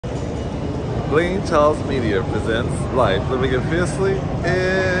Blane Charles Media presents Life Living It Fiercely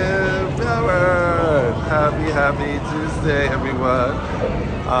Empowered. Happy Tuesday, everyone.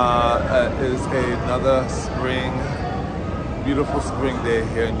 It is another beautiful spring day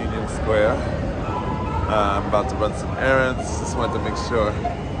here in Union Square. I'm about to run some errands. Just wanted to make sure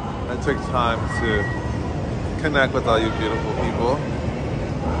I took time to connect with all you beautiful people.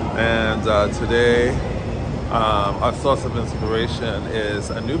 And today, our source of inspiration is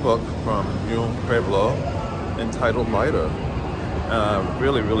a new book from Pueblo entitled Lighter.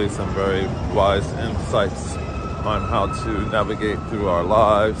 Really some very wise insights on how to navigate through our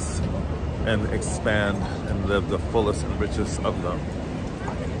lives and expand and live the fullest and richest of them.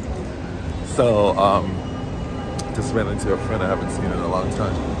 So, just ran into a friend I haven't seen in a long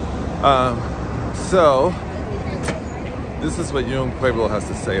time. So, this is what Pueblo has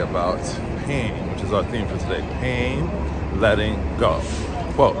to say about pain, which is our theme for today. Pain, letting go.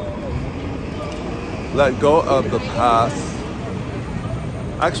 Quote, let go of the past.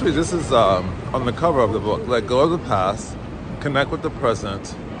 Actually, this is on the cover of the book. Let go of the past, connect with the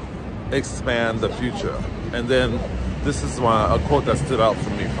present, expand the future. And then this is a quote that stood out for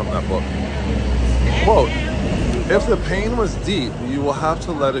me from that book. Quote, if the pain was deep, you will have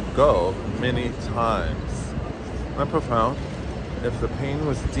to let it go many times. Isn't that profound? If the pain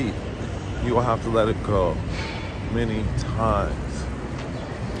was deep, you will have to let it go many times.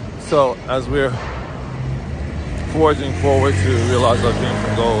 So as we're forging forward to realize our dreams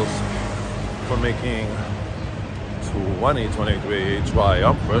and goals for making 2023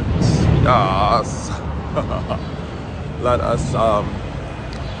 triumphant, yes, let us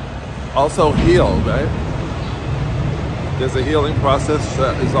also heal, right? There's a healing process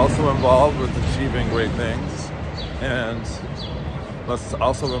that is also involved with achieving great things. And let's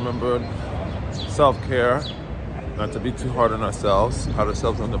also remember self-care, not to be too hard on ourselves, pat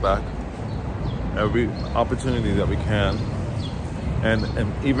ourselves on the back every opportunity that we can. And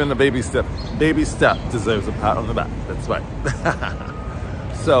even a baby step deserves a pat on the back. That's right.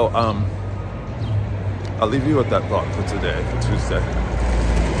 So I'll leave you with that thought for today, for Tuesday.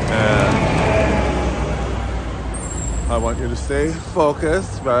 And I want you to stay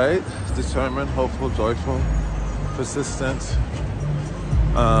focused, right? Determined, hopeful, joyful, persistent.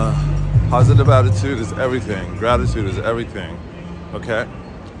 Positive attitude is everything. Gratitude is everything. Okay?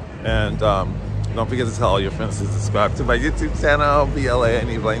 And don't forget to tell all your friends to subscribe to my YouTube channel,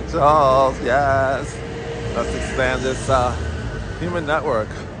 Blane Charles. Yes. Let's expand this human network,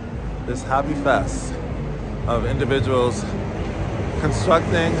 this happy fest of individuals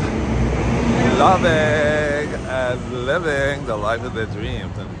constructing, loving, and living the life of their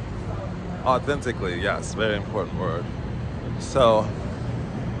dreams. And authentically, yes, very important word. So,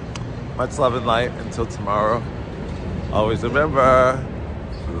 much love and light until tomorrow. Always remember,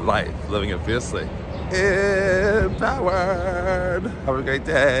 life, living it fiercely, empowered. Have a great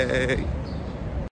day.